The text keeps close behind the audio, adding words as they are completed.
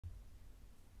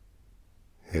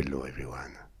Hello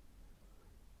everyone.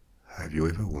 Have you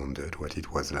ever wondered what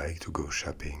it was like to go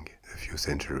shopping a few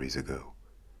centuries ago?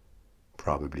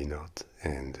 Probably not,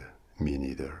 and me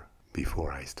neither,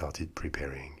 before I started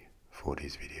preparing for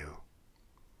this video.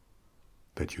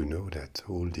 But you know that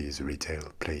all these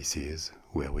retail places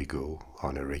where we go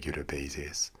on a regular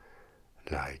basis,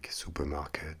 like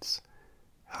supermarkets,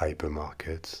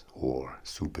 hypermarkets, or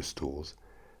superstores,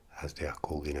 as they are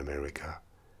called in America,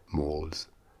 malls,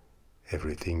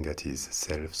 everything that is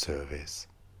self-service,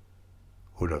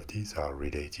 all of these are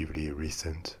relatively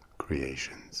recent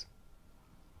creations.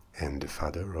 And the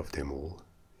father of them all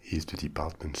is the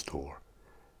department store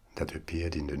that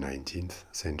appeared in the 19th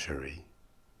century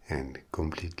and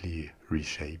completely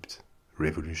reshaped,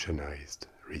 revolutionized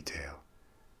retail.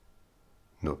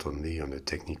 Not only on a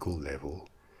technical level,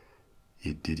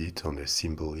 it did it on a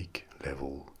symbolic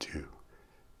level too.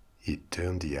 It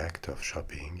turned the act of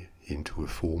shopping into a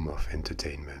form of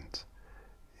entertainment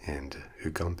and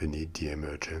accompanied the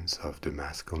emergence of the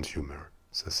mass consumer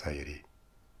society.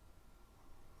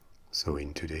 So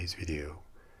in today's video,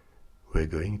 we're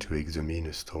going to examine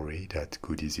a story that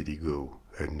could easily go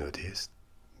unnoticed,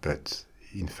 but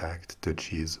in fact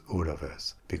touches all of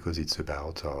us because it's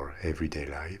about our everyday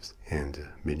lives and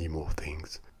many more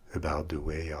things, about the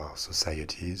way our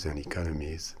societies and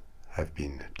economies have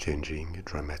been changing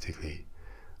dramatically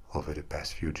over the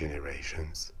past few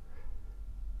generations,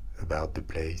 about the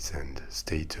place and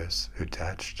status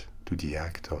attached to the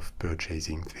act of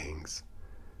purchasing things,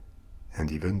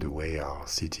 and even the way our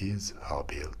cities are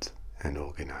built and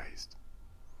organized.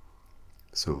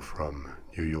 So from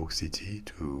New York City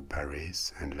to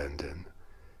Paris and London,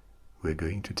 we're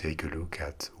going to take a look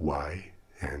at why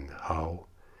and how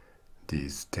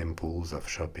these temples of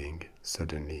shopping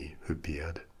suddenly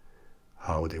appeared,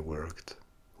 how they worked,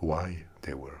 why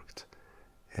they worked,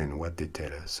 and what they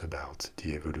tell us about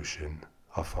the evolution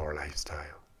of our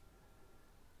lifestyle.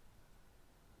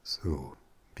 So,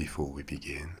 before we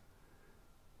begin,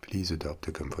 please adopt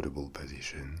a comfortable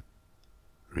position,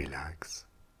 relax,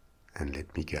 and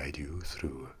let me guide you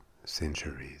through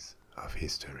centuries of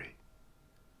history.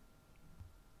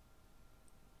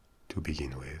 To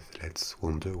begin with, let's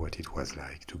wonder what it was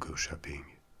like to go shopping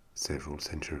several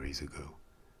centuries ago,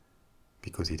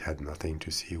 because it had nothing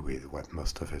to see with what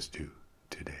most of us do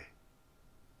today.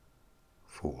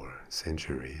 For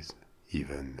centuries,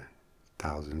 even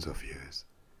thousands of years,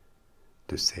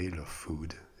 the sale of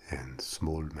food and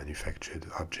small manufactured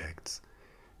objects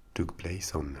took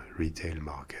place on retail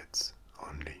markets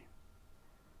only.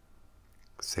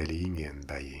 Selling and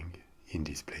buying in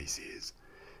these places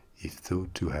is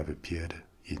thought to have appeared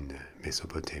in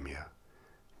Mesopotamia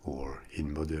or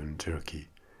in modern Turkey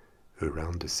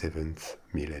around the 7th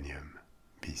millennium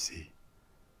BC.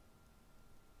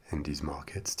 And these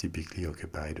markets typically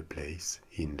occupied a place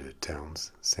in the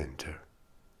town's center.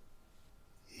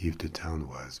 If the town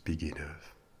was big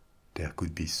enough, there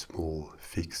could be small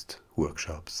fixed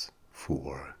workshops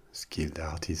for skilled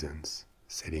artisans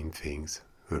selling things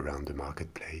around the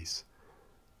marketplace,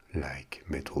 like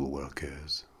metal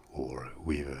workers or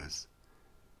weavers.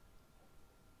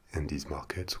 And these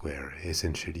markets were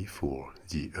essentially for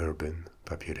the urban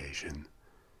population,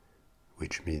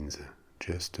 which means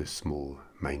just a small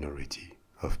minority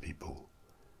of people.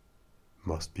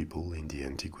 Most people in the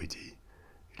antiquity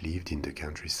lived in the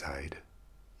countryside,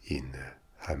 in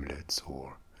hamlets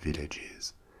or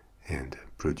villages, and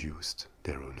produced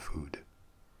their own food.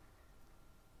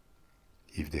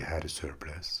 If they had a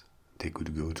surplus, they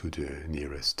could go to the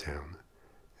nearest town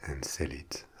and sell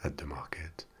it at the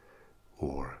market,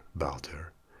 or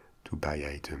barter to buy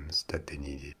items that they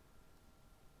needed.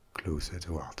 Closer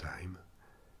to our time,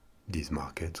 these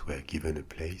markets were given a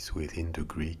place within the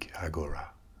Greek agora,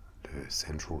 the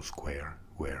central square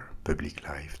where public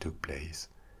life took place,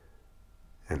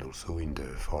 and also in the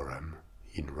forum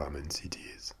in Roman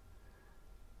cities.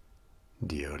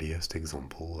 The earliest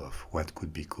example of what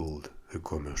could be called a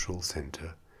commercial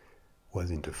center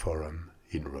was in the forum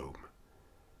in Rome.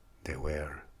 There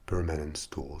were permanent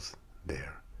stores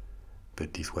there,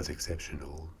 but this was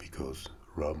exceptional because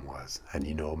Rome was an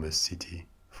enormous city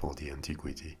for the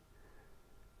antiquity.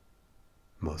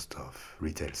 Most of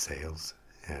retail sales,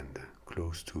 and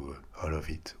close to all of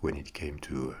it when it came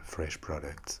to fresh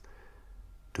products,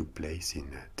 took place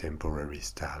in temporary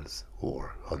stalls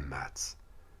or on mats.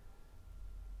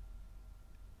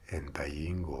 And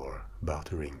buying or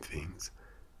bartering things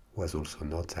was also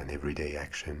not an everyday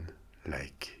action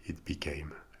like it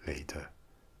became later.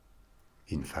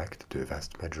 In fact, the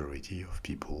vast majority of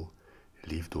people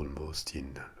lived almost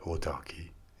in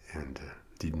autarky and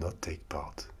did not take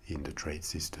part in the trade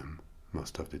system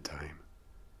most of the time.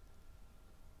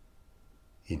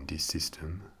 In this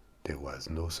system, there was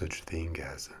no such thing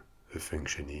as a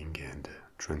functioning and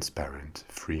transparent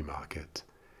free market.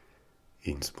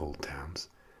 In small towns,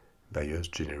 buyers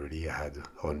generally had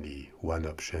only one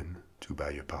option to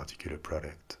buy a particular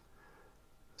product,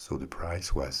 so the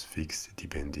price was fixed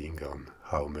depending on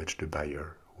how much the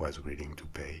buyer was willing to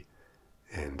pay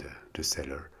and the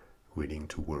seller willing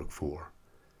to work for,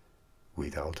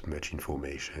 without much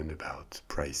information about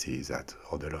prices at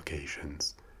other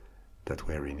locations that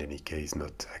were in any case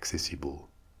not accessible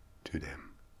to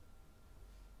them.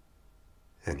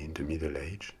 And in the Middle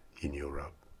Age, in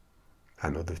Europe,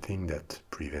 another thing that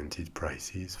prevented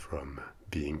prices from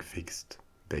being fixed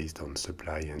based on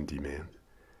supply and demand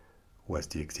was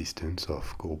the existence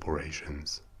of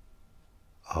corporations.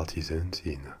 Artisans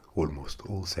in almost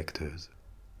all sectors,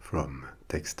 from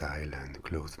textile and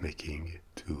cloth making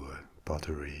to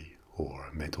pottery or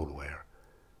metalware,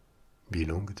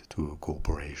 belonged to a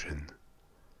corporation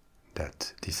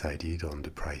that decided on the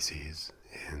prices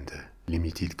and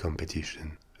limited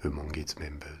competition among its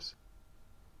members.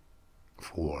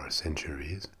 For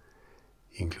centuries,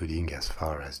 including as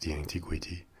far as the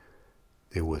antiquity,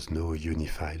 there was no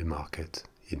unified market.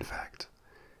 In fact,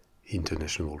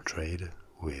 international trade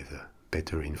with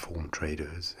better informed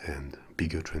traders and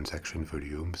bigger transaction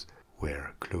volumes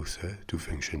were closer to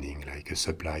functioning like a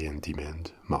supply and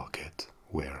demand market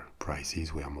where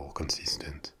prices were more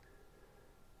consistent.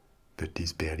 But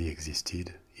this barely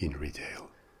existed in retail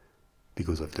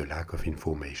because of the lack of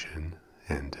information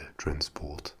and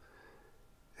transport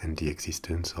and the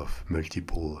existence of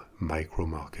multiple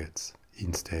micro-markets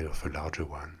instead of a larger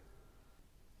one.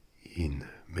 In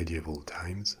medieval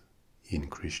times, in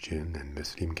Christian and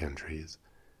Muslim countries,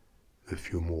 a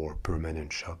few more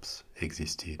permanent shops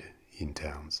existed in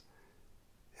towns,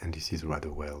 and this is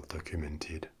rather well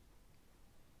documented.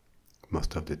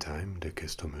 Most of the time, the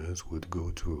customers would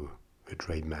go to a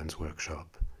tradesman's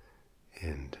workshop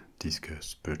and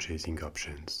discuss purchasing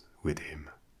options with him.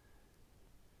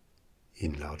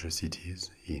 In larger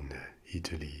cities, in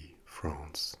Italy,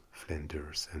 France,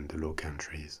 Flanders, and the Low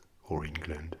Countries, or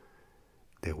England,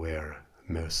 there were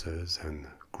mercers and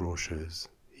grocers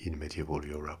in medieval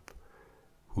Europe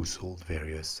who sold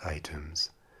various items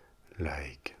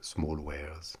like small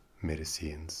wares,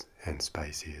 medicines, and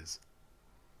spices.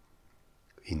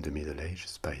 In the Middle Age,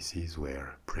 spices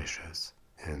were precious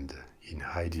and in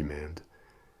high demand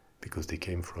because they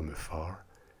came from afar,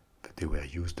 but they were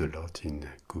used a lot in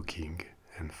cooking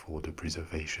and for the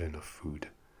preservation of food.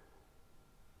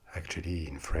 Actually,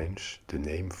 in French, the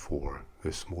name for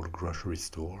a small grocery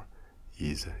store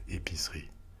is épicerie,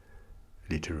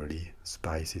 literally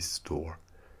spices store,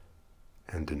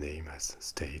 and the name has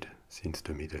stayed since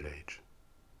the Middle Age.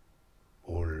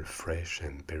 All fresh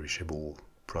and perishable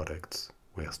products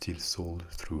were still sold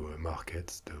through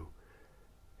markets, though,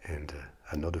 and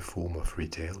another form of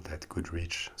retail that could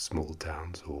reach small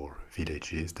towns or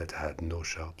villages that had no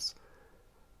shops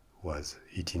was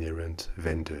itinerant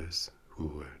vendors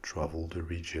who traveled the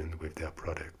region with their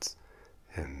products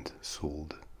and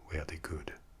sold where they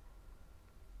could.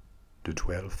 The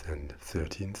 12th and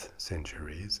 13th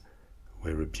centuries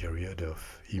were a period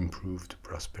of improved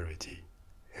prosperity,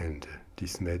 and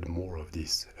this made more of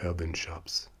these urban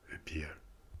shops appear.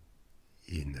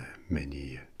 In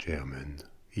many German,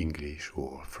 English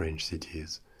or French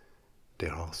cities,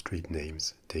 there are street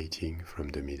names dating from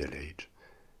the Middle Age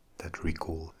that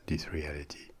recall this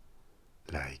reality,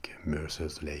 like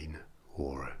Mercer's Lane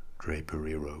or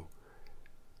Drapery Row,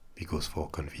 because for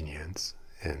convenience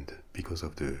and because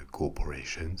of the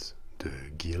corporations, the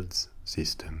guilds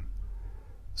system,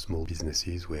 small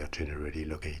businesses were generally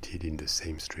located in the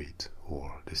same street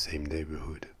or the same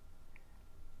neighborhood.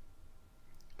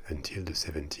 Until the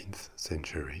 17th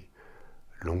century,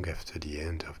 long after the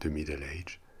end of the Middle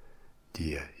Age,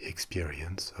 the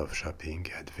experience of shopping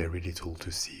had very little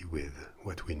to see with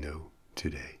what we know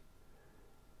today.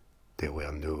 There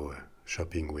were no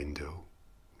shopping window,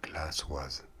 glass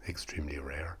was extremely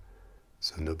rare,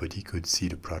 so nobody could see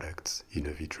the products in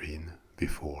a vitrine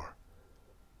before.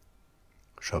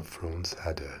 Shop fronts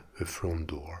had a front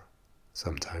door,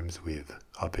 sometimes with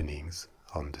openings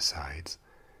on the sides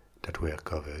that were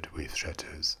covered with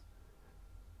shutters.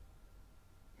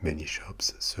 Many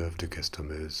shops served the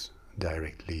customers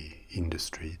directly in the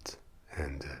street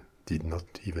and did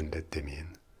not even let them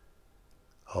in.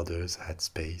 Others had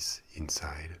space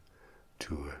inside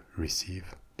to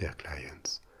receive their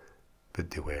clients,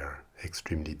 but they were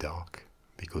extremely dark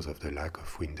because of the lack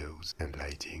of windows and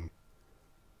lighting.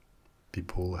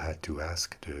 People had to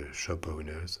ask the shop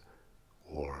owners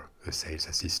or a sales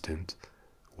assistant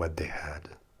what they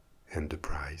had and the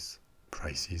price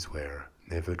prices were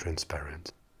never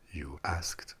transparent. You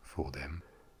asked for them,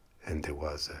 and there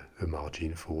was a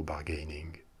margin for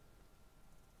bargaining.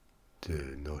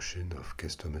 The notion of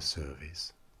customer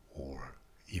service, or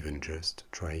even just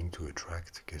trying to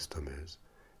attract customers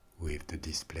with the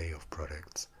display of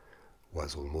products,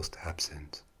 was almost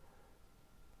absent.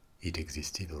 It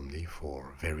existed only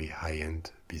for very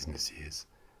high-end businesses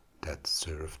that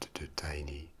served the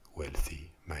tiny,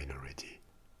 wealthy minority,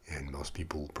 and most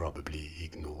people probably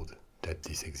ignored that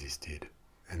this existed.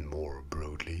 And more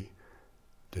broadly,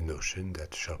 the notion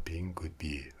that shopping could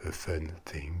be a fun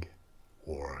thing,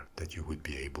 or that you would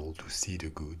be able to see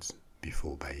the goods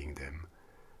before buying them,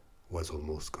 was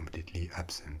almost completely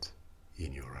absent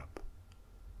in Europe.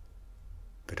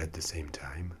 But at the same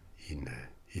time, in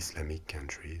Islamic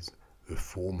countries, a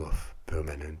form of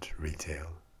permanent retail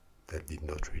that did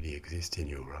not really exist in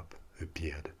Europe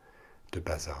appeared, the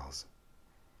bazaars.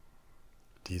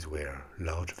 These were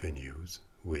large venues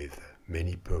with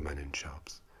many permanent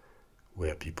shops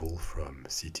where people from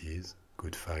cities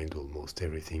could find almost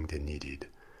everything they needed,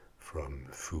 from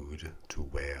food to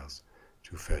wares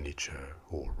to furniture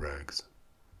or rugs.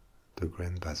 The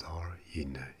Grand Bazaar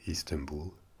in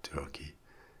Istanbul, Turkey,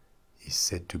 is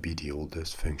said to be the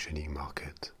oldest functioning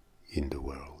market in the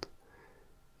world.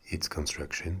 Its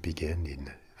construction began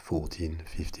in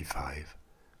 1455,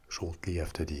 shortly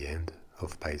after the end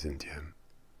of Byzantium.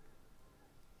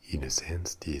 In a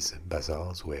sense, these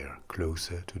bazaars were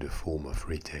closer to the form of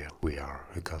retail we are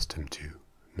accustomed to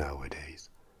nowadays,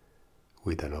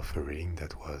 with an offering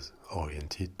that was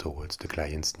oriented towards the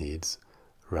client's needs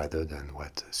rather than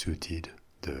what suited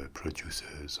the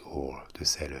producers or the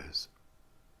sellers.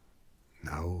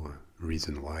 Now,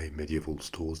 reason why medieval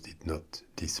stores did not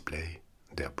display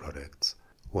their products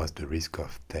was the risk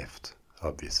of theft,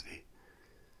 obviously.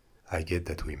 I get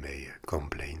that we may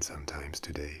complain sometimes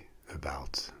today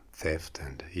about theft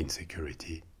and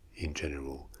insecurity in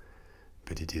general,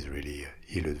 but it is really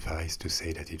ill-advised to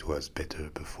say that it was better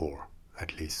before,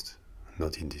 at least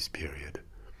not in this period.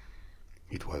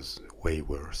 It was way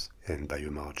worse, and by a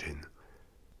margin.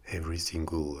 Every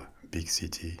single big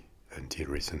city, until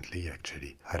recently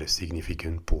actually, had a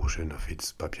significant portion of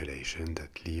its population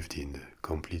that lived in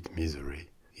complete misery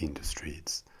in the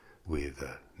streets, with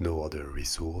no other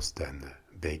resource than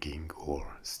begging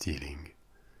or stealing.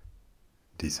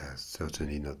 This has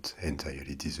certainly not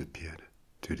entirely disappeared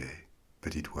today,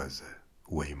 but it was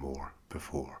way more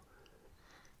before.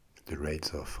 The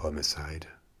rates of homicide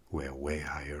were way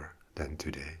higher than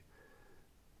today.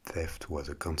 Theft was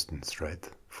a constant threat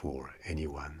for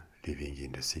anyone living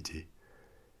in the city,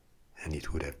 and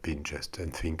it would have been just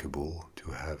unthinkable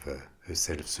to have a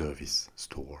self-service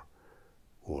store,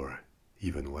 or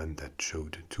even one that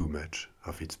showed too much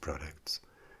of its products,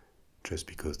 just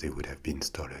because they would have been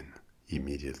stolen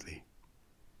immediately.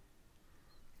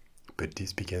 But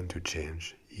this began to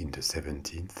change in the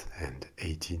 17th and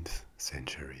 18th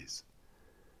centuries.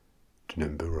 The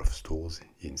number of stores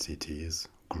in cities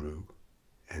grew,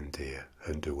 and they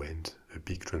underwent a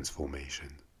big transformation.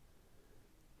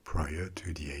 Prior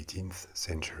to the 18th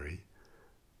century,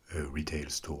 a retail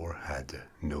store had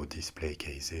no display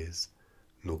cases,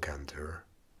 no counter,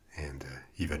 and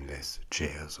even less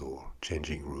chairs or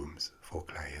changing rooms for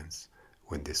clients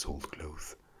when they sold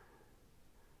clothes.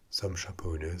 Some shop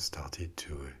owners started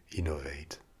to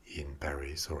innovate in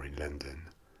Paris or in London.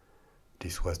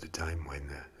 This was the time when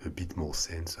a bit more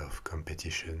sense of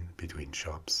competition between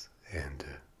shops and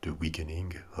the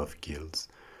weakening of guilds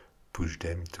pushed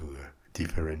them to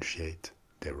differentiate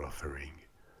their offering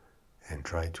and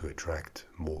try to attract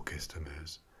more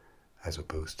customers as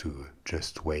opposed to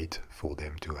just wait for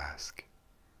them to ask.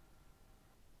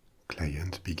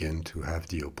 Clients began to have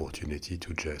the opportunity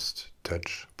to just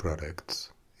touch products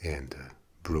and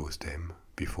browse them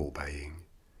before buying.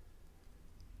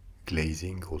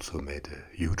 Glazing also made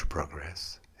huge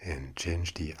progress and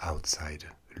changed the outside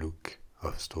look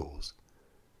of stores.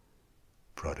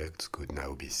 Products could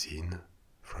now be seen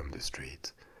from the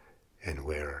street and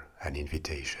were an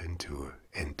invitation to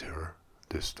enter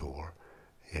the store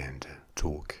and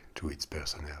talk to its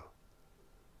personnel.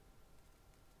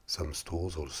 Some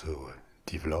stores also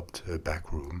developed a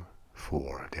back room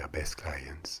for their best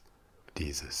clients.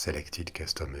 These selected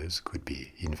customers could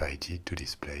be invited to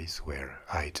this place where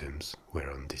items were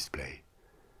on display.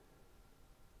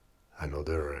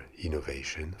 Another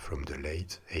innovation from the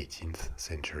late 18th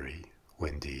century,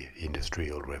 when the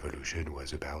Industrial Revolution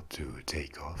was about to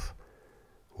take off,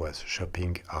 was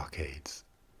shopping arcades.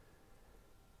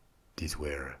 These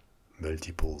were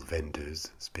multiple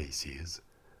vendors' spaces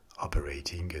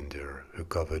operating under a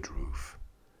covered roof.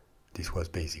 This was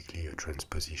basically a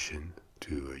transposition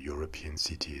to European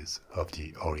cities of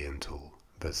the Oriental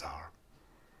bazaar.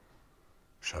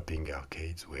 Shopping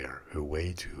arcades were a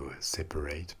way to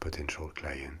separate potential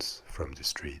clients from the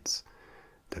streets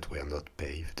that were not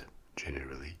paved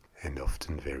generally and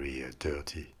often very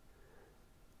dirty.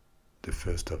 The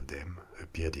first of them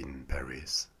appeared in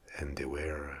Paris, and they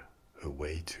were a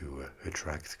way to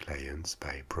attract clients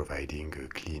by providing a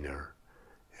cleaner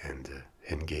and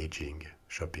engaging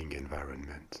shopping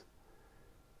environment.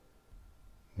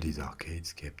 These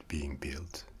arcades kept being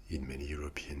built in many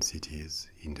European cities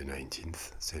in the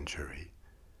 19th century,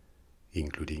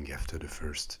 including after the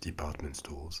first department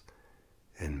stores,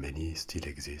 and many still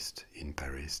exist in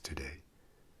Paris today.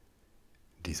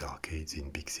 These arcades in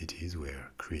big cities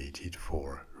were created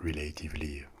for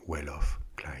relatively well-off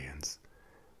clients,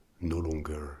 no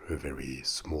longer a very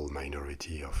small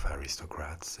minority of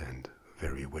aristocrats and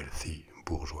very wealthy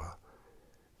bourgeois.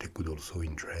 They could also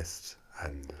interest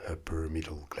an upper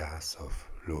middle class of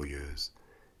lawyers,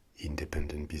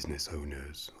 independent business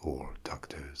owners, or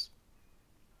doctors.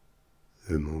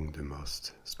 Among the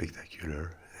most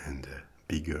spectacular and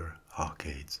bigger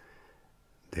arcades,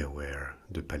 there were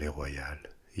the Palais Royal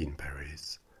in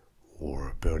Paris,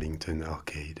 or Burlington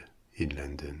Arcade in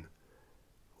London,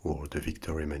 or the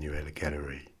Victor Emmanuel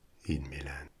Gallery in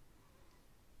Milan.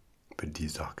 But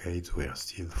these arcades were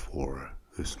still for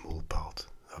a small part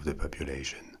of the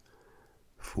population,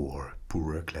 for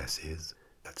poorer classes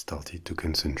that started to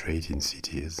concentrate in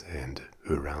cities and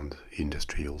around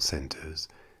industrial centers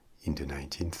in the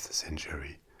 19th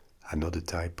century. Another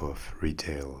type of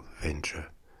retail venture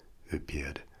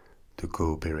appeared, the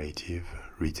cooperative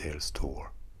retail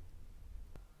store.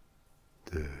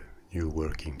 The new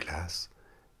working class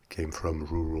came from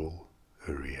rural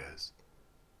areas,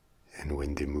 and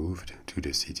when they moved to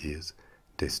the cities,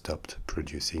 they stopped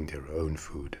producing their own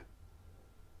food.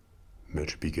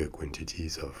 Much bigger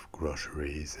quantities of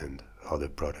groceries and other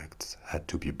products had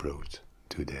to be brought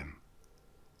to them.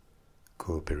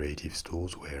 Cooperative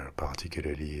stores were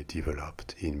particularly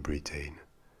developed in Britain,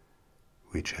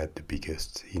 which had the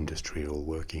biggest industrial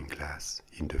working class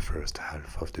in the first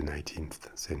half of the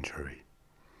 19th century.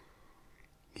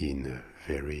 In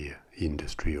very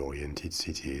industry-oriented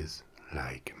cities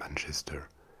like Manchester,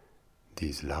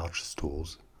 these large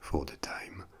stores, for the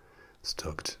time,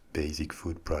 stocked basic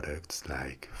food products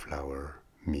like flour,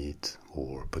 meat,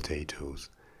 or potatoes,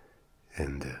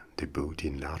 and they bought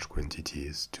in large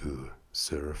quantities to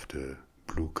serve the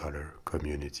blue-collar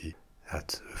community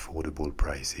at affordable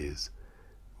prices,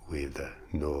 with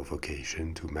no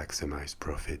vocation to maximize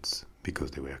profits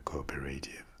because they were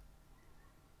cooperative.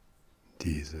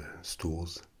 These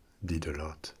stores did a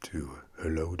lot to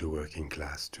allow the working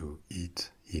class to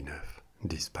eat enough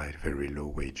despite very low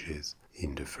wages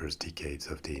in the first decades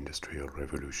of the Industrial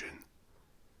Revolution.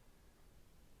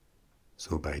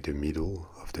 So by the middle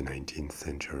of the 19th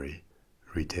century,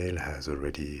 retail has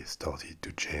already started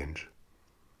to change,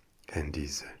 and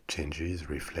these changes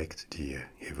reflect the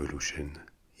evolution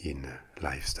in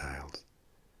lifestyles.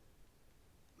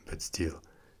 But still,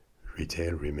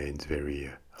 retail remains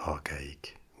very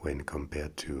archaic when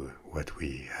compared to what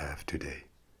we have today.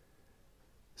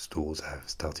 Stores have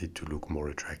started to look more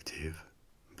attractive,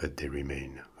 but they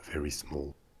remain very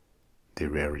small. They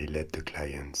rarely let the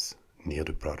clients near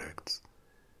the products.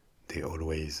 They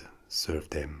always serve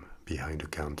them behind the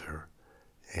counter,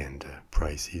 and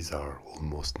prices are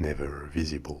almost never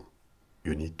visible.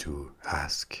 You need to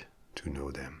ask to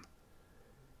know them.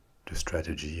 The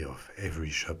strategy of every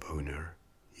shop owner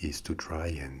is to try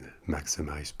and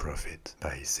maximize profit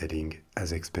by selling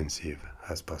as expensive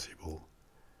as possible.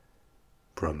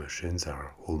 Promotions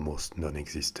are almost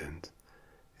non-existent,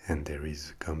 and there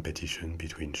is competition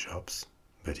between shops,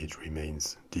 but it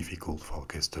remains difficult for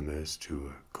customers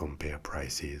to compare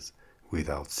prices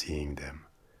without seeing them,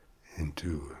 and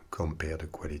to compare the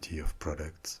quality of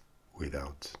products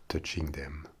without touching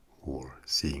them or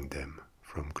seeing them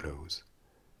from close.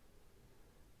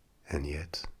 And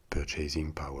yet,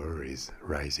 purchasing power is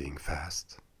rising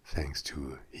fast thanks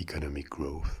to economic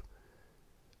growth.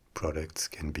 Products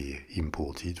can be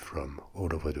imported from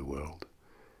all over the world,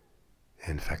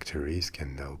 and factories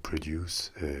can now produce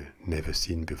a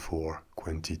never-seen-before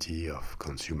quantity of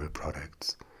consumer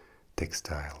products: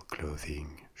 textile,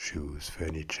 clothing, shoes,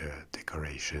 furniture,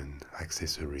 decoration,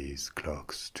 accessories,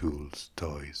 clocks, tools,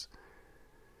 toys.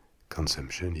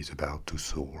 Consumption is about to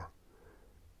soar.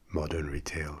 Modern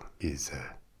retail is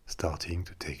starting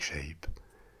to take shape,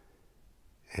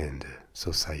 and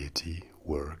society,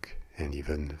 work, and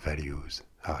even values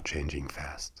are changing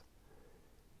fast.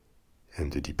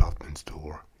 And the department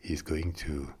store is going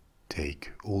to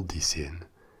take all this in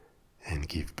and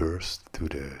give birth to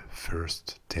the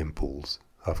first temples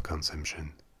of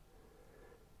consumption.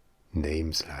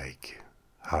 Names like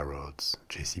Harrods,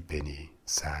 JCPenney,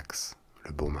 Saks,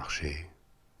 Le Bon Marché,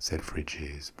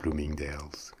 Selfridges,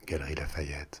 Bloomingdale's, Galeries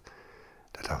Lafayette,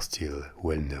 that are still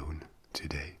well known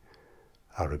today,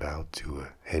 are about to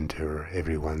enter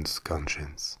everyone's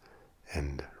conscience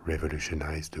and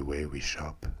revolutionize the way we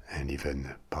shop and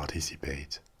even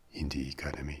participate in the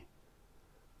economy.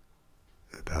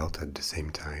 About at the same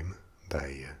time,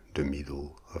 by the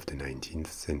middle of the 19th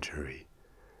century,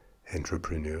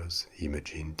 entrepreneurs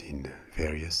imagined in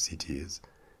various cities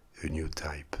a new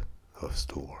type of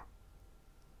store.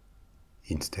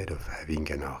 Instead of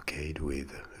having an arcade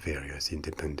with various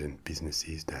independent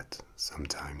businesses that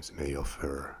sometimes may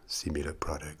offer similar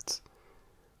products,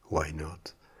 why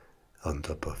not, on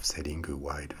top of selling a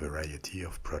wide variety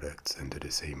of products under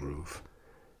the same roof,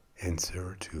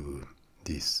 answer to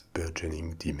this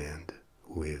burgeoning demand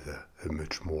with a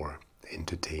much more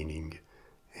entertaining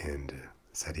and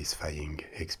satisfying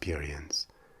experience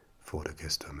for the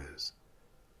customers.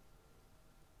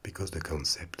 Because the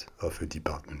concept of a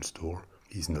department store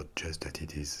is not just that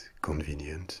it is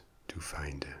convenient to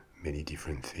find many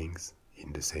different things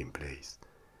in the same place.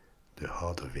 The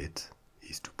heart of it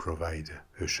is to provide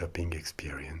a shopping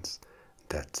experience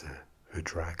that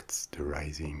attracts the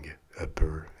rising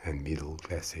upper and middle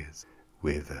classes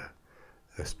with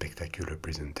a spectacular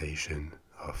presentation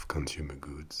of consumer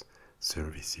goods,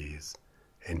 services,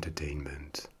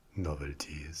 entertainment,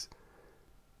 novelties,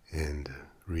 and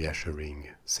reassuring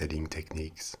selling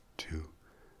techniques too,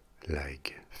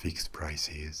 like fixed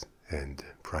prices and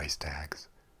price tags.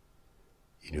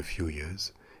 In a few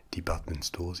years, department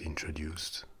stores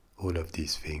introduced all of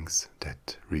these things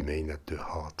that remain at the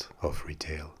heart of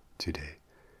retail today,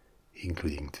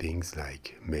 including things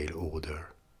like mail order,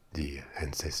 the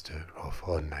ancestor of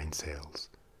online sales.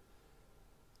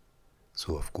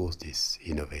 So of course this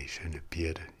innovation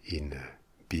appeared in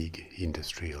big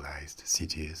industrialized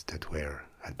cities that were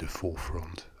at the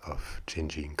forefront of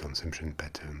changing consumption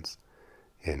patterns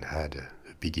and had a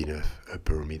big enough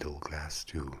upper middle class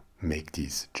to make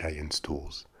these giant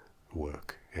stores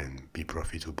work and be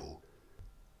profitable.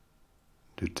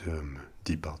 The term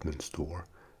department store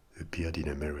appeared in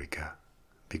America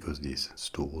because these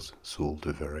stores sold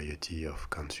a variety of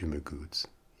consumer goods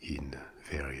in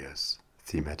various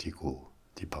thematical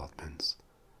departments.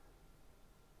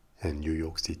 And New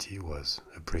York City was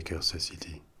a precursor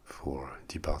city for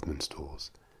department stores.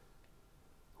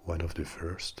 One of the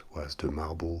first was the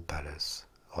Marble Palace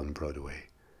on Broadway,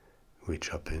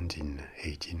 which opened in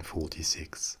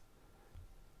 1846.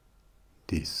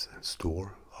 This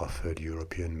store offered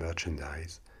European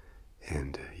merchandise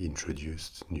and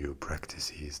introduced new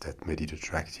practices that made it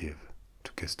attractive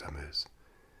to customers,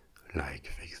 like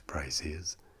fixed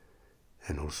prices,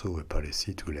 and also a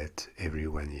policy to let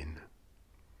everyone in.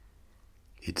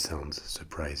 It sounds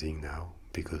surprising now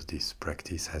because this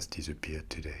practice has disappeared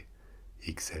today,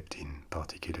 except in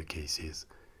particular cases,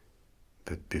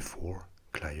 but before,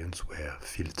 clients were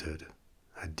filtered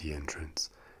at the entrance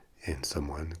and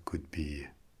someone could be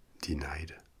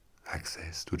denied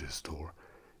access to the store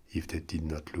if they did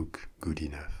not look good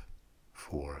enough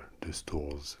for the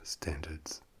store's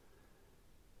standards.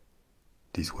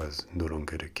 This was no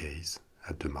longer the case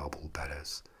at the Marble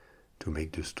Palace to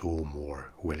make the store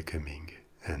more welcoming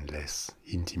and less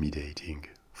intimidating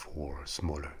for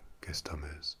smaller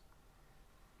customers.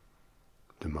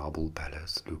 The Marble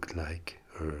Palace looked like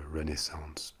a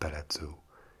Renaissance palazzo,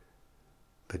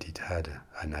 but it had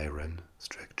an iron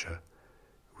structure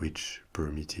which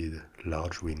permitted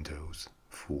large windows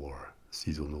for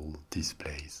seasonal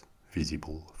displays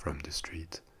visible from the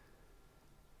street.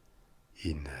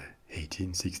 In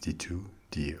 1862,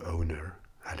 the owner,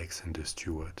 Alexander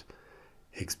Stewart,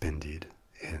 expanded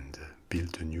and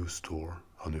built a new store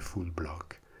on a full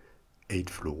block, 8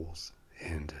 floors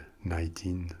and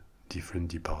 19 different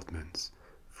departments,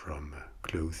 from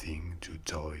clothing to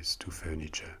toys to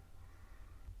furniture.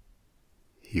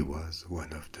 He was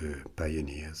one of the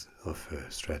pioneers of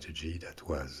a strategy that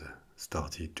was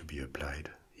started to be applied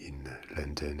in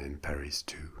London and Paris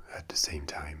too at the same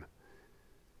time.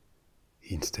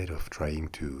 Instead of trying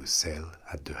to sell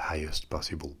at the highest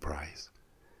possible price,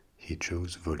 he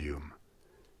chose volume.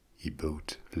 He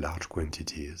bought large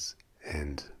quantities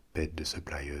and paid the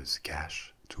suppliers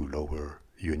cash to lower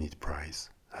unit price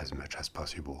as much as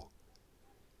possible.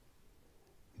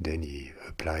 Then he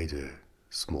applied a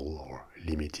small or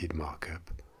limited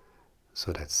markup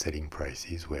so that selling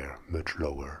prices were much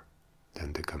lower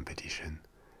than the competition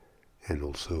and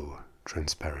also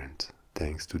transparent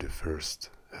thanks to the first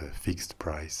a fixed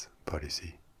price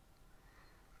policy.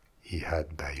 He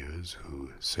had buyers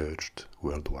who searched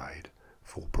worldwide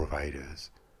for providers,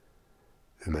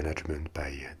 a management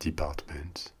by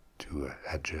department to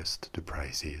adjust the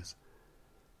prices,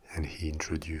 and he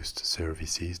introduced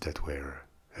services that were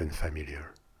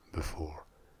unfamiliar before,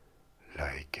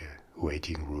 like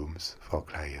waiting rooms for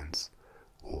clients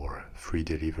or free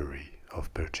delivery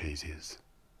of purchases.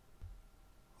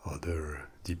 Other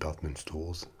department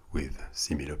stores with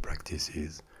similar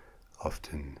practices,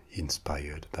 often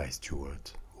inspired by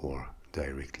Stuart or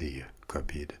directly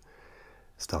copied,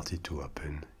 started to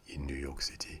open in New York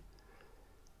City.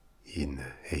 In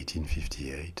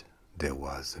 1858, there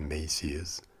was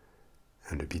Macy's,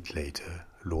 and a bit later,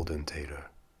 Lord & Taylor.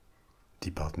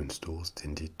 Department stores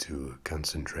tended to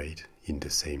concentrate in the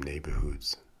same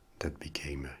neighborhoods that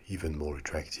became even more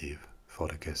attractive for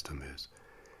the customers.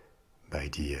 By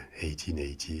the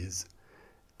 1880s,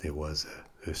 there was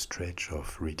a stretch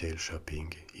of retail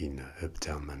shopping in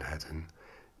uptown Manhattan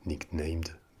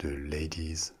nicknamed the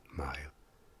Ladies' Mile.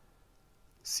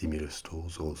 Similar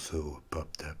stores also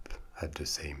popped up at the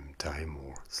same time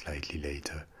or slightly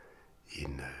later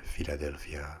in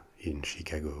Philadelphia, in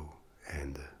Chicago,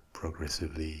 and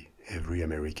progressively every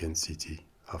American city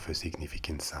of a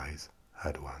significant size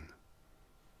had one.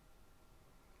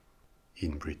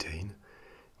 In Britain,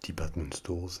 department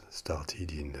stores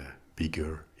started in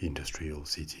bigger industrial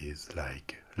cities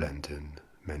like London,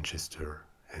 Manchester,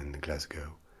 and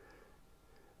Glasgow.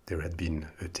 There had been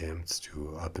attempts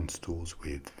to open stores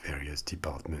with various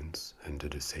departments under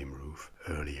the same roof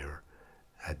earlier,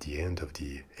 at the end of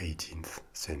the 18th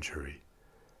century,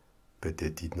 but they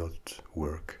did not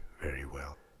work very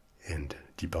well, and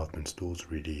department stores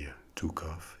really took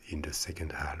off in the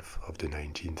second half of the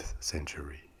 19th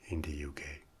century in the UK.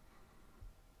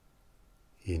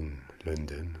 In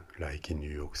London, like in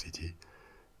New York City,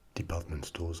 department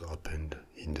stores opened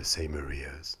in the same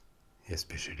areas,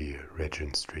 especially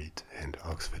Regent Street and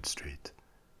Oxford Street.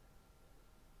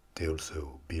 They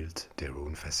also built their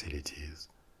own facilities.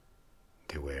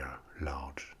 They were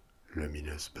large,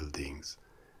 luminous buildings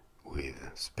with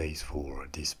space for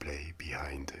display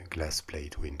behind glass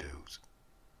plate windows.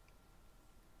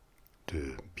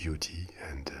 The beauty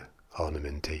and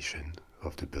ornamentation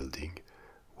of the building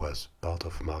was part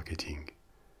of marketing.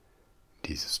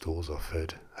 These stores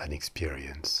offered an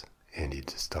experience, and it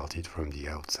started from the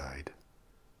outside.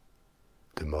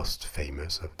 The most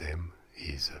famous of them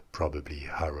is probably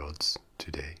Harrods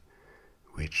today,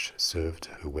 which served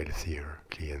a wealthier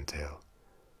clientele.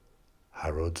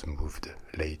 Harrods moved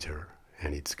later,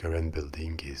 and its current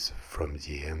building is from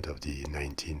the end of the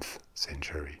 19th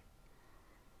century.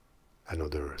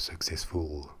 Another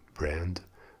successful brand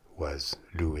was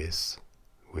Lewis,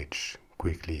 which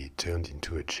quickly turned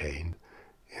into a chain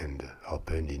and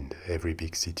opened in every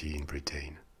big city in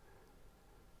Britain.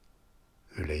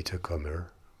 A later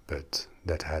comer, but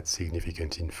that had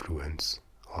significant influence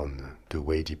on the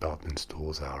way department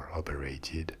stores are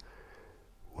operated,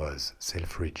 was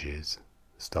Selfridges,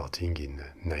 starting in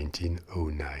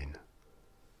 1909.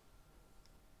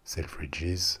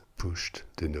 Selfridges pushed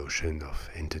the notion of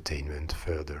entertainment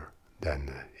further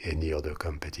than any other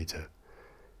competitor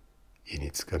in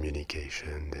its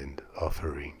communication and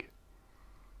offering.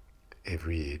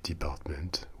 Every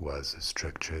department was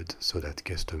structured so that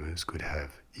customers could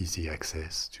have easy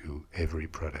access to every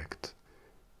product.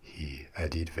 He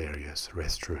added various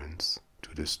restaurants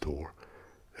to the store,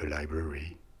 a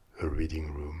library, a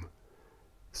reading room,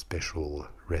 special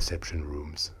reception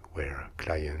rooms where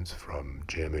clients from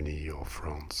Germany or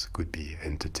France could be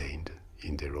entertained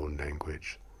in their own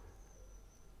language.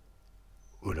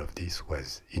 All of this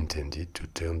was intended to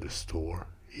turn the store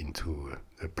into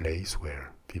a place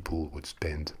where people would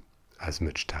spend as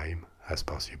much time as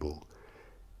possible,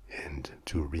 and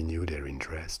to renew their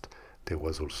interest, there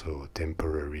was also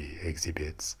temporary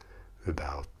exhibits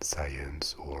about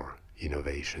science or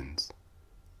innovations.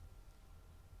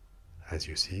 As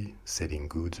you see, selling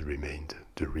goods remained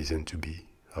the reason to be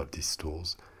of these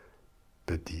stores,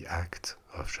 but the act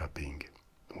of shopping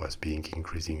was being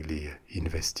increasingly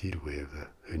invested with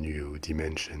a new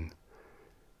dimension.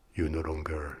 You no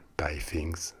longer buy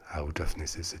things out of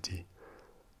necessity.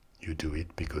 You do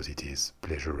it because it is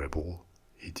pleasurable.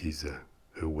 It is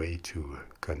a way to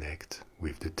connect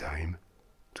with the time,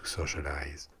 to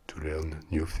socialize, to learn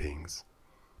new things.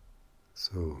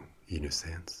 So, in a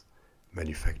sense,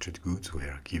 manufactured goods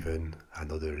were given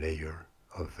another layer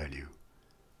of value.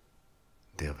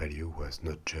 Their value was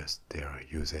not just their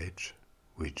usage,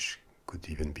 which could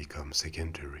even become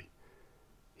secondary.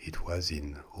 It was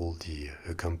in all the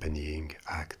accompanying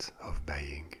act of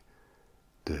buying,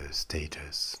 the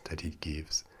status that it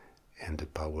gives, and the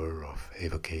power of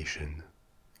evocation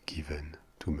given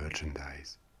to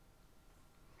merchandise.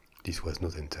 This was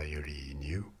not entirely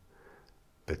new,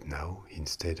 but now,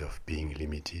 instead of being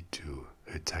limited to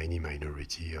a tiny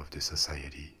minority of the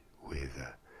society with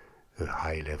a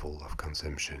high level of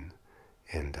consumption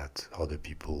and that other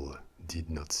people did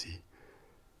not see,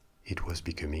 it was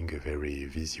becoming a very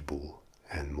visible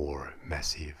and more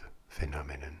massive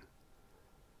phenomenon.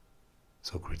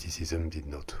 So criticism did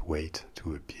not wait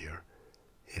to appear,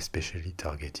 especially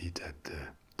targeted at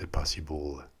the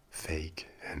possible fake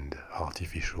and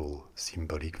artificial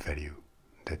symbolic value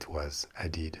that was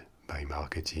added by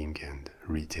marketing and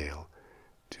retail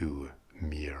to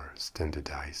mere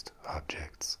standardized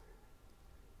objects.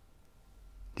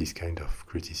 This kind of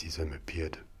criticism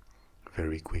appeared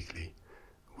very quickly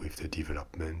with the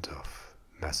development of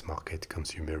mass market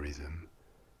consumerism,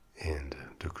 and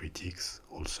the critics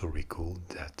also recalled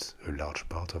that a large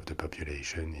part of the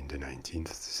population in the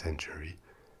 19th century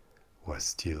was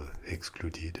still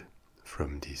excluded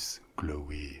from this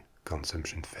glowy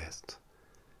consumption fest.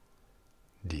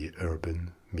 The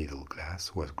urban middle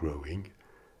class was growing,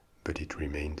 but it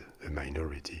remained a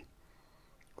minority.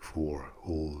 For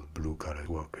all blue-collar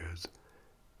workers,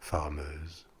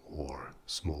 farmers, or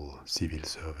small civil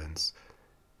servants,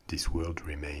 this world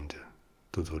remained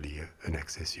totally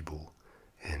inaccessible,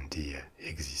 and the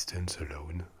existence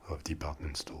alone of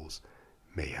department stores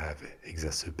may have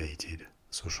exacerbated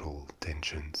social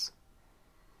tensions.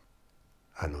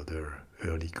 Another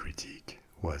early critique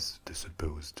was the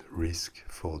supposed risk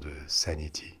for the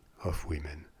sanity of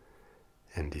women,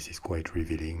 and this is quite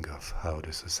revealing of how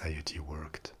the society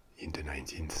worked in the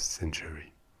 19th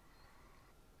century.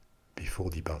 Before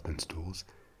department stores,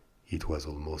 it was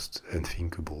almost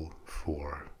unthinkable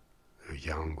for a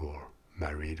young or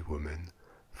married woman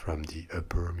from the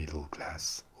upper middle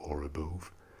class or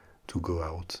above to go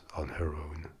out on her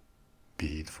own,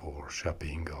 be it for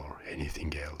shopping or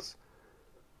anything else.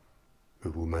 A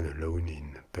woman alone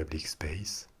in public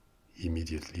space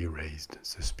immediately raised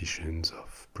suspicions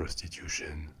of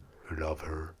prostitution, a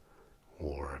lover,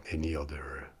 or any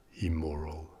other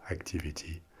immoral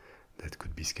activity that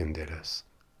could be scandalous.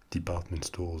 Department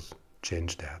stores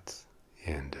changed that,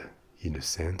 and in a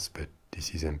sense, but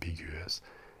this is ambiguous,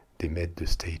 they made the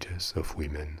status of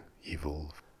women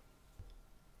evolve.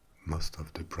 Most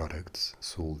of the products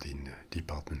sold in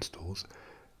department stores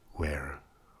were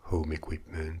home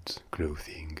equipment,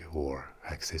 clothing, or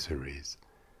accessories.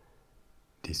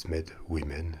 This made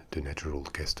women the natural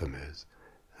customers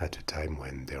at a time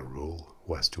when their role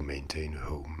was to maintain a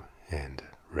home and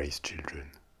raise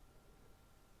children.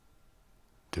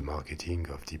 The marketing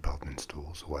of department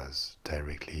stores was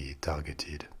directly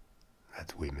targeted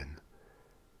at women.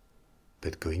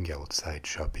 But going outside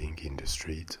shopping in the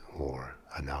street or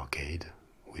an arcade,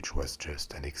 which was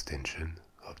just an extension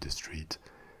of the street,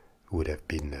 would have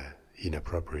been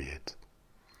inappropriate.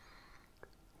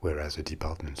 Whereas a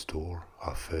department store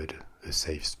offered a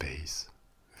safe space,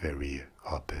 very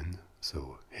open,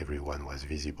 so everyone was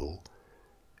visible,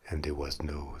 and there was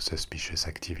no suspicious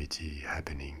activity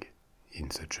happening in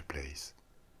such a place.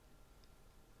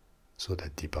 So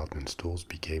that department stores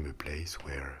became a place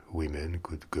where women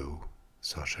could go,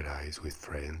 socialize with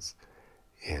friends,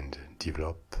 and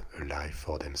develop a life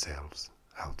for themselves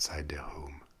outside their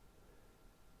home.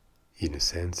 In a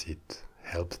sense, it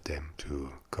helped them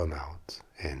to come out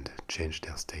and change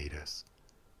their status.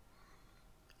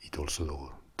 It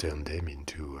also turned them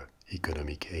into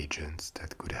economic agents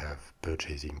that could have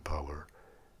purchasing power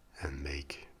and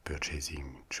make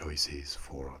purchasing choices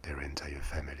for their entire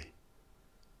family.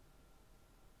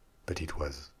 But it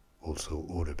was also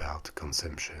all about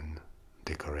consumption,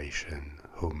 decoration,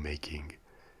 homemaking,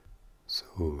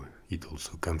 so it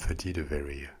also comforted a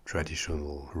very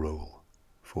traditional role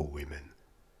for women.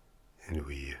 And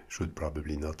we should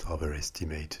probably not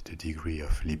overestimate the degree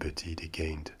of liberty they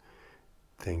gained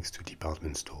thanks to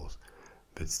department stores,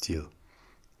 but still,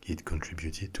 it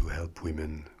contributed to help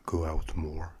women go out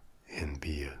more and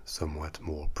be somewhat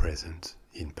more present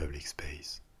in public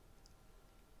space.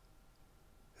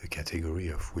 A category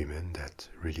of women that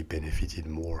really benefited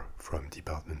more from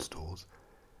department stores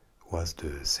was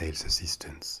the sales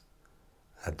assistants.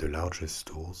 At the largest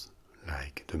stores,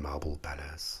 like the Marble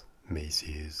Palace,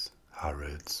 Macy's,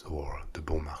 Harrods, or the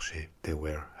Bon Marché, there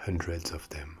were hundreds of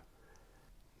them.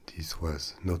 This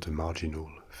was not a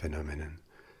marginal phenomenon,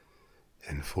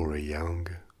 and for a young,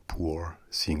 poor,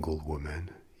 single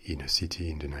woman in a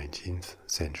city in the 19th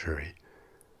century,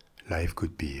 life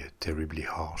could be terribly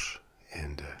harsh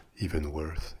and even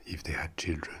worse if they had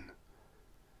children.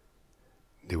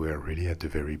 They were really at the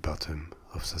very bottom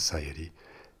of society,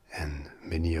 and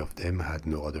many of them had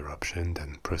no other option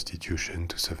than prostitution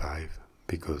to survive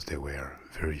because there were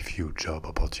very few job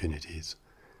opportunities.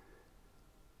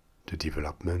 The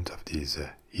development of these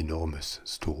enormous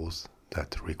stores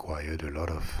that required a lot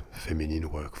of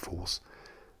feminine workforce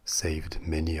saved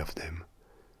many of them.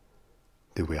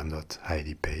 They were not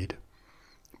highly paid,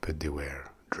 but they were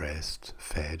dressed,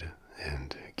 fed,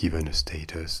 and given a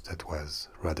status that was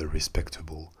rather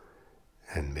respectable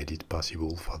and made it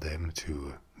possible for them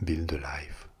to build a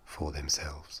life for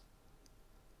themselves.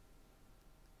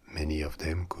 Many of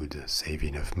them could save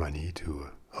enough money to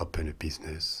open a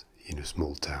business in a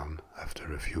small town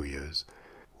after a few years,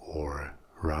 or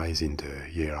rise in the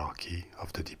hierarchy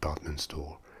of the department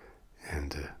store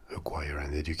and acquire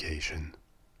an education.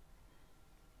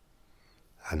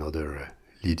 Another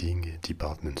leading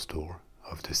department store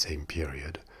of the same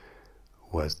period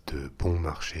was the Bon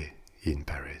Marché in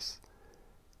Paris,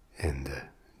 and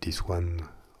this one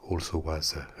also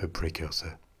was a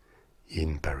precursor.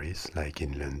 In Paris, like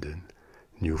in London,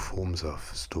 new forms of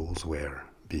stores were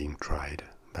being tried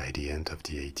by the end of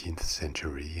the 18th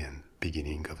century and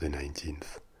beginning of the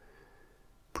 19th,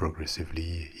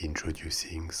 progressively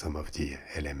introducing some of the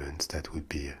elements that would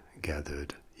be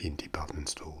gathered in department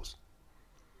stores.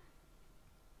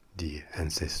 The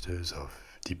ancestors of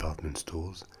department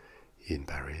stores in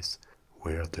Paris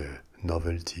were the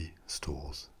novelty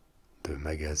stores, the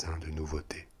magasins de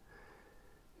nouveautés.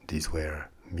 These were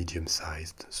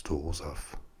medium-sized stores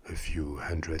of a few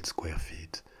hundred square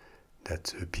feet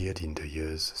that appeared in the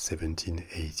years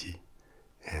 1780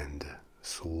 and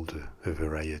sold a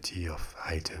variety of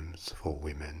items for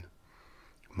women,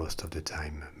 most of the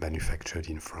time manufactured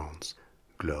in France: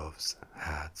 gloves,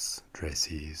 hats,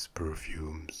 dresses,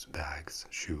 perfumes, bags,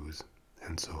 shoes,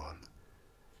 and so on.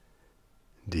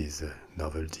 These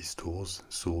novelty stores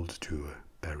sold to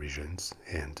Parisians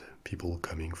and people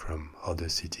coming from other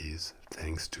cities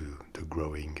thanks to the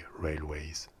growing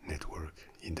railways network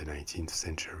in the 19th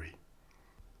century.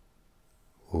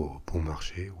 Au Bon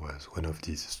Marché was one of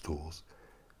these stores,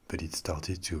 but it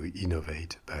started to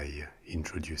innovate by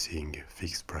introducing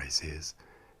fixed prices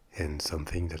and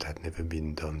something that had never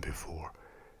been done before,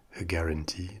 a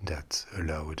guarantee that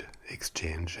allowed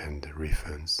exchange and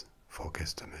refunds for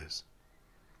customers.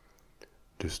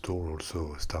 The store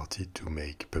also started to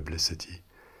make publicity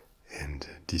and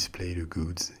display the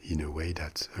goods in a way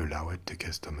that allowed the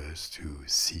customers to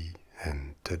see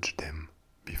and touch them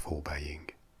before buying.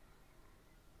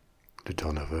 The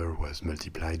turnover was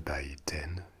multiplied by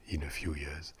 10 in a few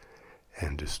years,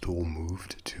 and the store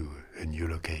moved to a new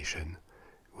location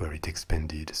where it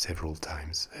expanded several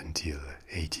times until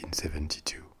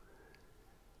 1872.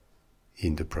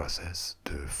 In the process,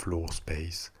 the floor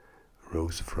space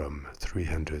rose from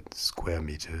 300 square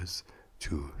meters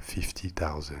to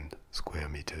 50,000 square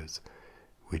meters,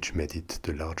 which made it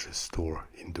the largest store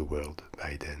in the world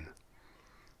by then.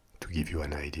 To give you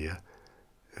an idea,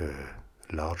 a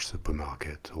large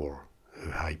supermarket or a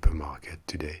hypermarket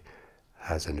today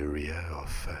has an area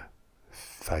of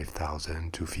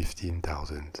 5,000 to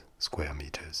 15,000 square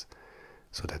meters,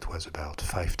 so that was about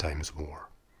 5 times more.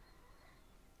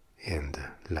 And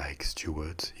like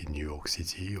Stewart's in New York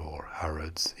City or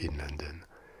Harrods in London,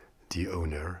 the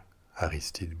owner,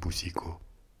 Aristide Boucicaut,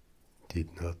 did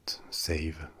not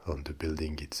save on the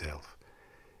building itself.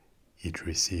 It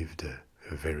received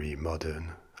a very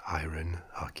modern iron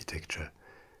architecture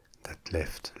that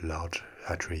left large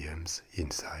atriums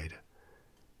inside,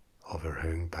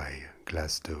 overhung by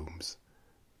glass domes,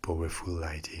 powerful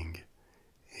lighting,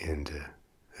 and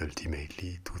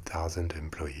ultimately 2,000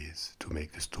 employees to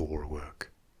make the store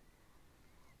work.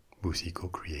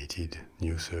 Boucicaut created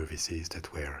new services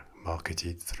that were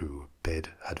marketed through paid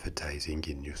advertising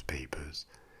in newspapers,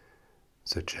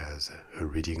 such as a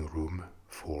reading room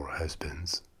for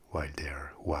husbands while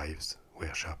their wives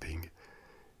were shopping,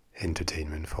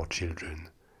 entertainment for children,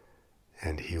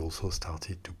 and he also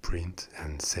started to print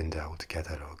and send out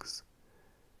catalogs.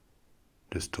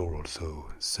 The store also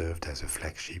served as a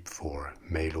flagship for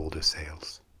mail order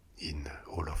sales in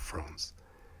all of France.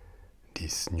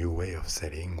 This new way of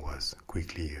selling was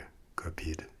quickly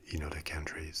copied in other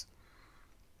countries.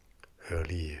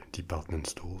 Early department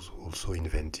stores also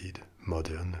invented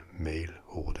modern mail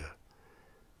order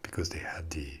because they had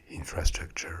the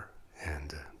infrastructure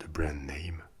and the brand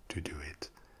name to do it.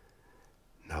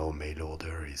 Now mail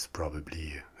order is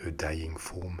probably a dying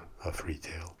form of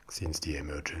retail since the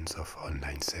emergence of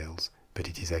online sales, but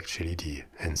it is actually the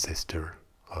ancestor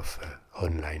of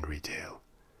online retail.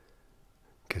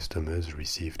 Customers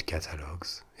received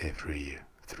catalogs every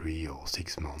 3 or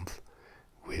 6 months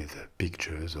with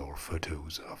pictures or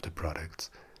photos of the products,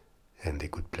 and they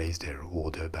could place their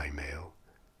order by mail,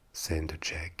 send a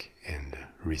check, and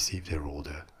receive their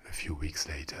order a few weeks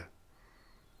later.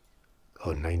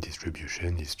 Online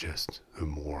distribution is just a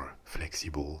more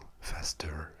flexible,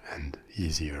 faster, and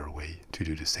easier way to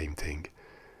do the same thing: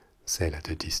 sell at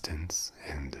a distance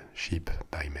and ship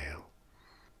by mail.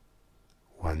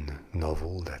 One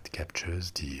novel that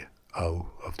captures the awe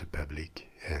of the public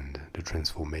and the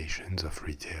transformations of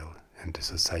retail and the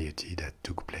society that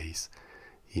took place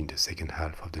in the second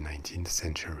half of the 19th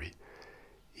century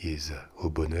is Au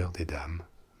Bonheur des Dames,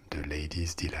 The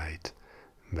Lady's Delight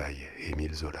by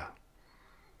Émile Zola.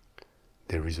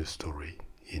 There is a story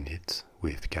in it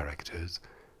with characters,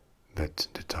 but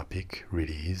the topic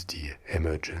really is the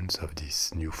emergence of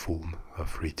this new form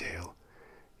of retail,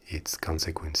 its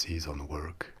consequences on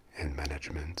work and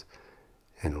management,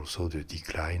 and also the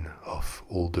decline of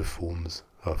all the forms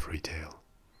of retail.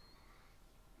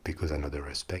 Because another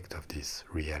aspect of this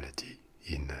reality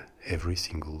in every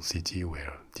single city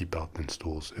where department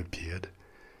stores appeared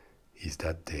is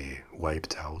that they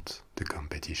wiped out the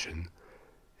competition,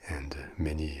 and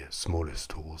many smaller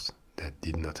stores that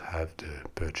did not have the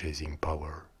purchasing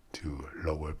power to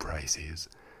lower prices,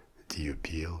 the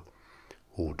appeal,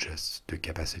 or just the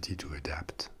capacity to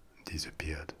adapt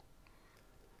disappeared.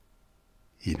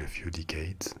 In a few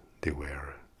decades, they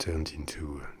were turned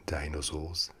into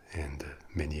dinosaurs, and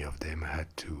many of them had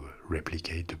to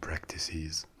replicate the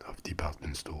practices of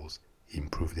department stores,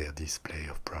 improve their display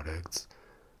of products,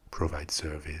 provide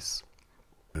service,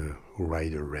 a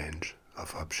wider range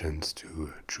of options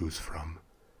to choose from,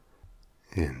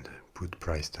 and put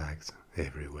price tags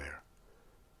everywhere.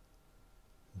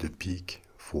 The peak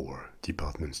for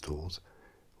department stores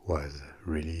was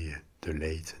really the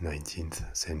late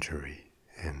 19th century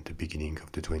and the beginning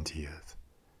of the 20th,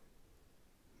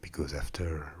 because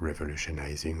after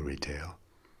revolutionizing retail,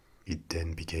 it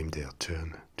then became their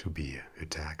turn to be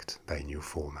attacked by new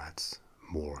formats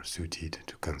more suited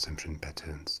to consumption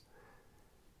patterns.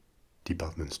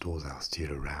 Department stores are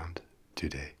still around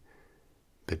today,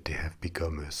 but they have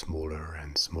become a smaller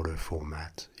and smaller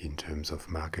format in terms of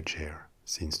market share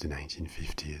since the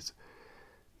 1950s,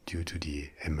 due to the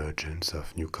emergence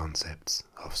of new concepts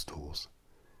of stores.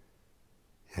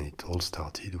 And it all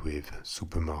started with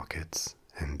supermarkets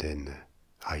and then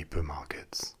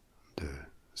hypermarkets, the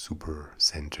super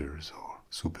centers or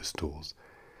superstores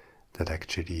that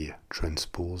actually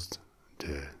transposed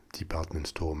the department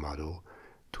store model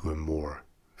to a more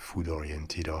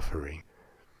food-oriented offering.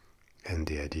 And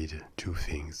they added two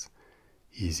things: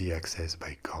 easy access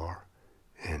by car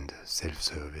and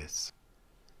self-service.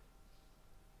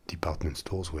 Department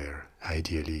stores were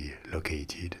ideally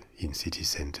located in city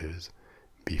centers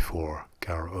before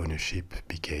car ownership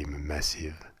became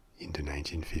massive in the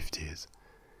 1950s.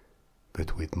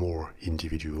 But with more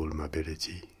individual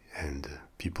mobility and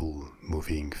people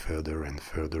moving further and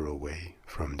further away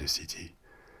from the city,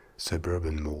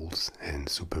 suburban malls and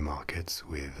supermarkets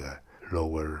with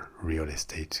lower real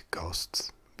estate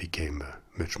costs became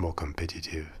much more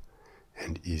competitive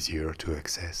and easier to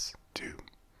access too.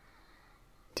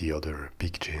 The other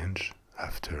big change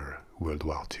after World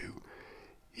War II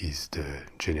is the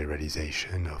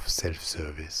generalization of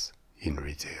self-service in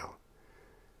retail.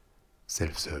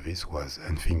 Self-service was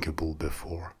unthinkable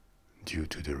before due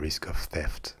to the risk of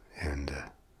theft, and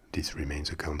this remains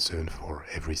a concern for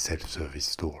every self-service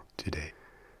store today.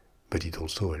 But it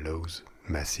also allows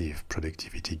massive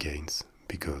productivity gains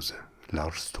because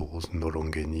large stores no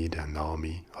longer need an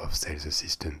army of sales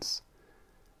assistants.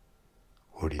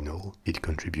 All in all, it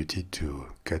contributed to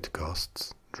cut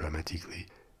costs dramatically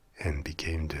and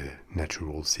became the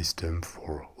natural system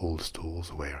for all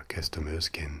stores where customers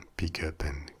can pick up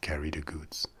and carry the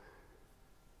goods.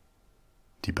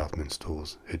 Department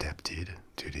stores adapted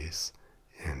to this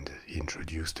and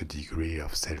introduced a degree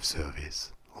of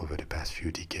self-service over the past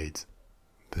few decades,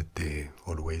 but they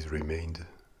always remained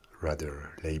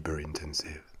rather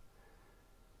labor-intensive.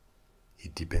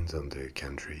 It depends on the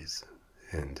countries,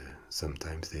 and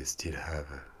sometimes they still have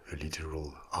a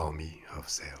literal army of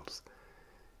sales.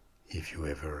 If you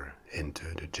ever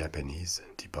entered a Japanese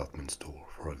department store,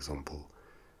 for example,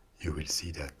 you will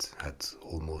see that at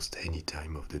almost any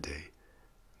time of the day,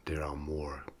 there are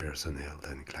more personnel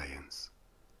than clients.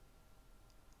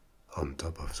 On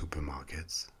top of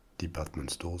supermarkets,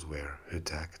 department stores were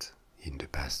attacked in the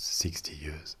past 60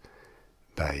 years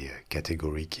by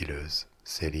category killers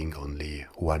selling only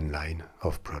one line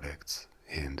of products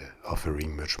and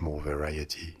offering much more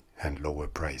variety and lower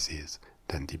prices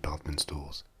than department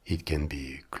stores. It can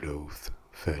be clothes,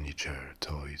 furniture,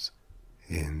 toys,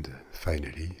 And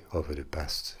finally, over the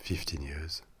past 15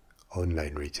 years,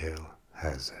 online retail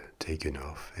has taken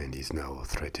off and is now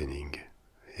threatening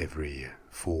every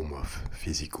form of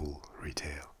physical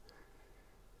retail.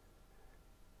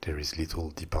 There is little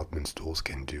department stores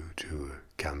can do to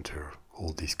counter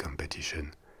all this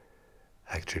competition.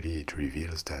 Actually, it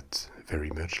reveals that very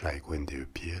much like when they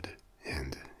appeared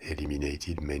and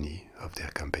eliminated many of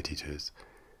their competitors,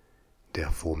 their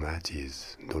format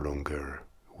is no longer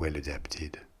well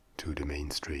adapted to the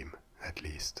mainstream, at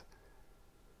least.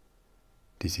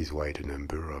 This is why the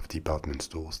number of department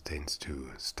stores tends to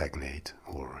stagnate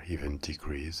or even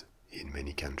decrease in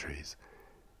many countries.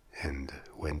 And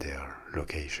when their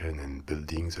location and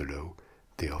buildings allow,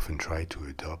 they often try to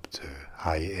adopt a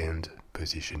high-end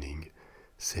positioning,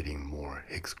 selling more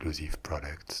exclusive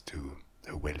products to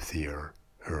a wealthier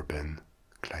urban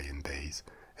client base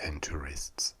and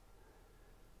tourists.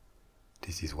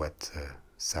 This is what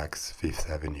Saks Fifth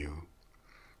Avenue,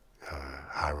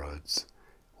 Harrods,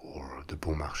 or the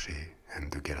Bon Marché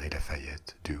and the Galeries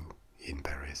Lafayette do in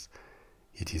Paris.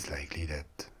 It is likely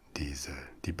that these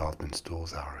department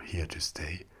stores are here to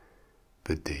stay,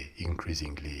 but they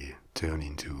increasingly turn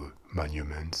into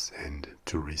monuments and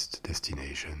tourist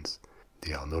destinations.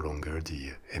 They are no longer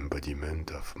the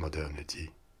embodiment of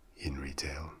modernity in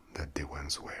retail that they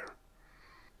once were.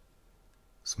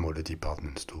 Smaller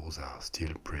department stores are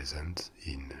still present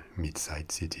in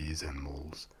mid-sized cities and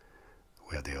malls,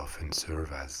 where they often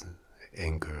serve as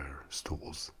anchor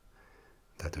stores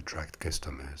that attract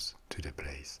customers to the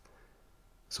place.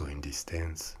 So in this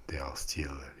sense, they are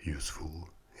still useful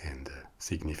and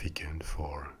significant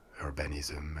for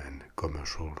urbanism and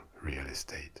commercial real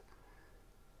estate.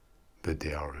 But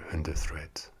they are under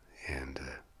threat, and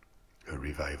a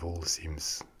revival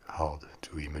seems hard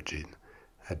to imagine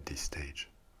at this stage.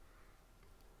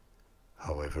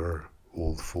 However,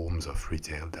 all forms of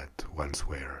retail that once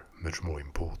were much more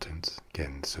important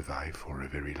can survive for a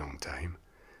very long time.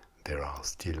 There are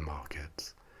still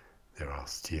markets, there are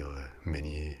still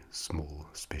many small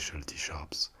specialty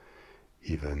shops,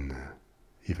 even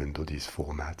though these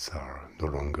formats are no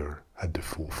longer at the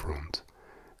forefront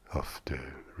of the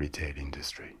retail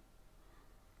industry.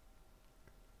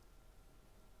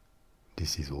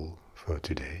 This is all for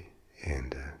today,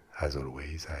 and as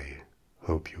always, I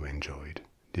hope you enjoyed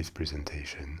this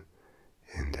presentation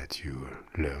and that you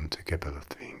learned a couple of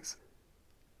things.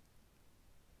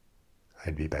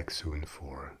 I'll be back soon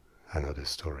for another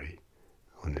story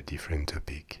on a different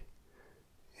topic,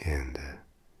 and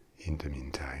in the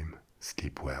meantime,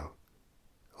 sleep well.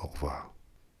 Au revoir.